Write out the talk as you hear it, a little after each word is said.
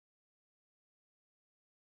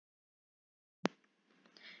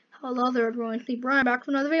Hello there everyone, it's me Brian back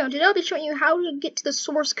from another video, and today I'll be showing you how to get to the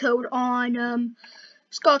source code on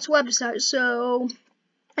Scott's website. So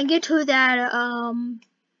I get to that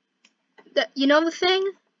you know the thing?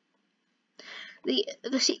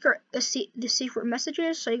 The secret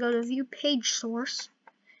messages. So you go to view page source.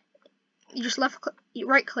 You just right click,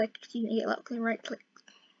 right click.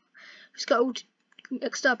 Just go to,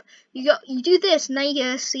 mixed up. You do this and then you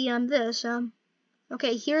get to see this.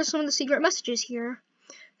 Okay, here's some of the secret messages here.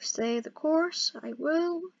 Stay the course, I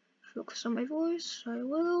will. Focus on my voice, I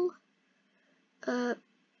will. Don't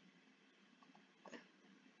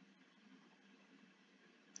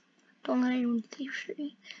let anyone leave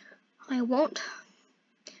me. I won't.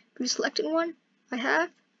 Be selecting one. I have.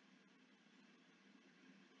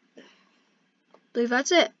 I believe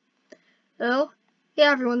that's it. So, yeah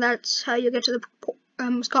everyone, that's how you get to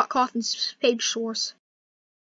the Scott Cawthon's page source.